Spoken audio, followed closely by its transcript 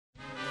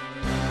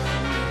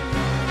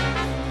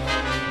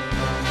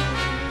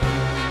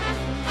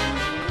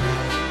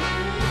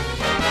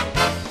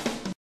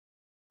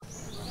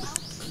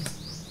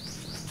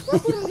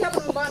Wapur mo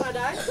gyapon ang bana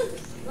dai.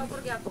 Wapur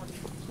gyapon.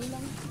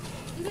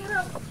 Dili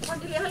ra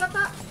pagdili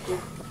halata.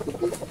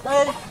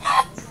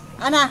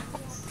 Ana.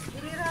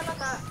 Dili ra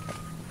halata.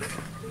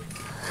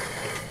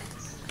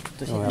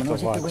 To si ano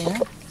si Tugoy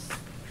na?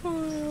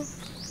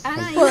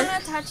 Anna, you wanna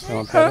touch it?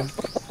 Want to pet him?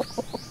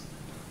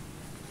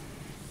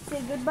 Say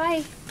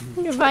goodbye.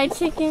 Goodbye,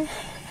 chicken.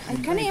 Ay,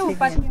 kana yung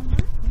pat niya.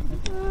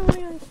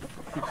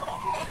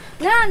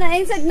 No, no,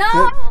 he said no.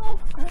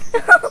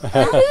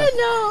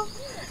 No.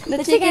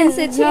 The chicken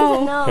said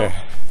no. No. Here,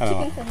 I don't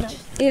know. Said no.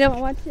 You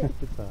don't watch it.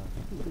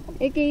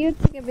 Okay, you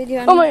take a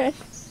video, Oh Anna. my gosh.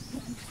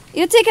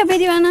 You take a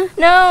video, Anna.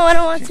 No, I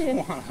don't want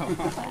to.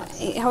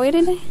 How are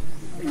you?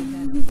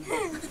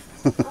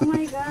 Oh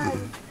my God.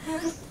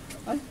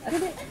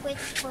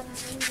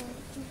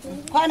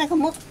 Kuha na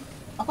kamot.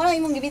 Ako na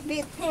imong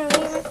gibit-bit.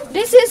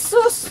 This is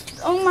so.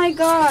 Oh my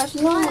gosh,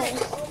 no.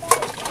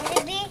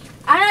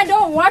 Anna,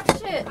 don't watch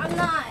it. I'm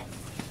not.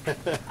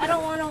 I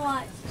don't want to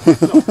watch.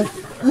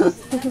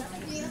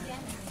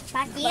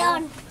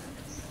 Pakiyon.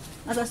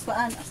 Alas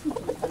paan.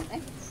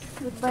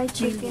 Goodbye,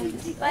 chicken.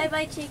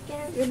 Bye-bye,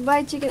 chicken.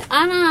 Goodbye, chicken.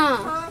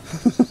 Anna,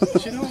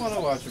 She don't want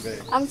to watch it,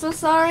 babe. I'm so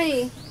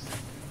sorry.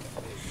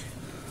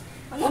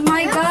 Oh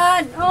my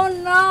God. Oh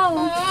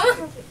no.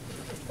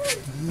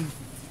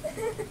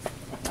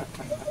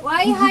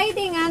 Why you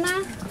hiding,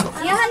 Anna?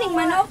 Yahaning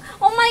manok.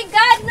 Oh my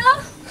God,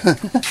 no.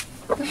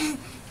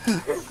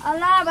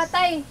 Ala,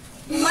 batay.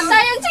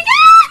 Matay yung chicken.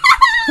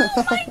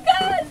 Oh my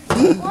God.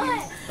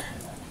 What?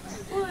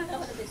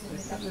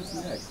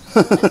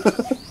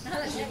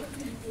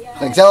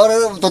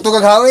 Nagsawa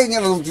tutugag hawin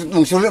niya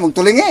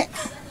magtuling eh.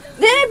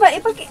 Dili ba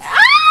ipaki.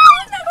 Ah!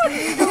 Nako.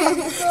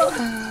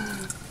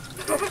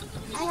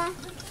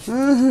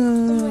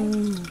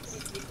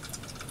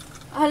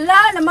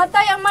 Hala,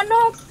 namatay ang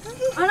manok.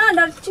 Ano,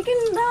 the chicken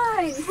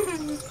died.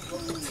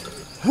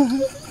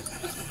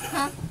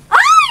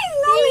 Ay,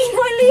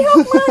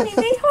 nalihok man,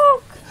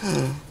 nalihok.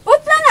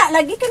 Utla na,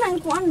 lagi ka ng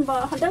kuan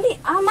ba? Dali,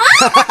 ama. Ay,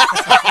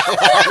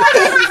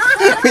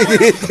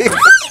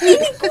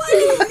 hindi kuan,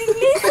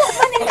 niliso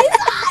pa,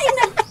 niliso.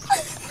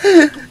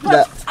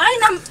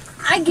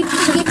 Ay,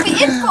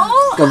 gipiit ko.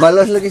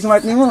 Kabalos lagi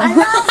smart nimo.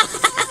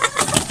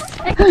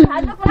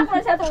 Hanap ko na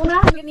kung siya itong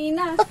unahan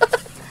kanina.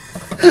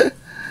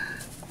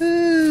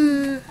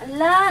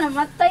 Ala,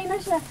 namatay na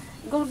siya.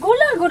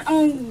 Gulgula,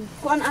 ang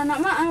kuan anak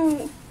ma, ang...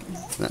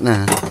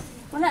 Na.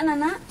 Wala na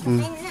na.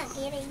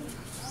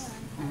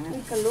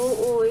 Ay,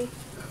 kaluoy.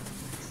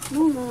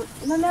 No, no.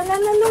 La.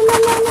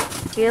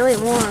 Really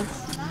more.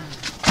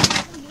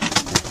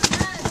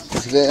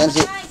 Sige, kan si.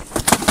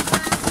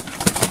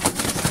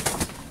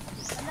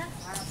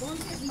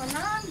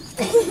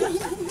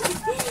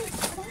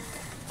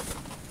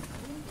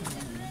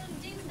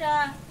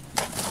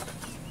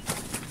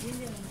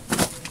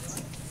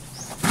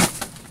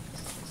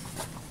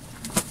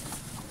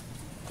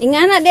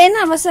 Inga na din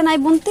na, basta na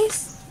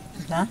buntis.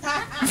 Ha?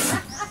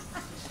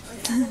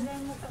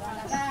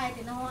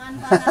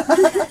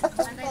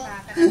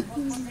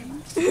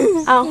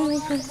 Aw.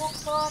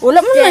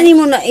 Wala mo na ni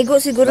mo na igo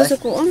siguro sa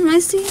kuon,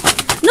 Messi.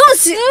 No,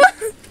 si...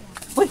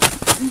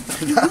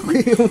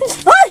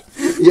 Ay!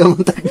 Yung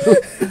tayo.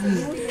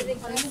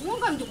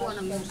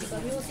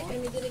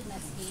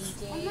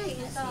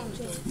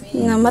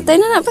 Namatay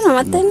na na pa,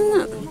 namatay na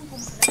na.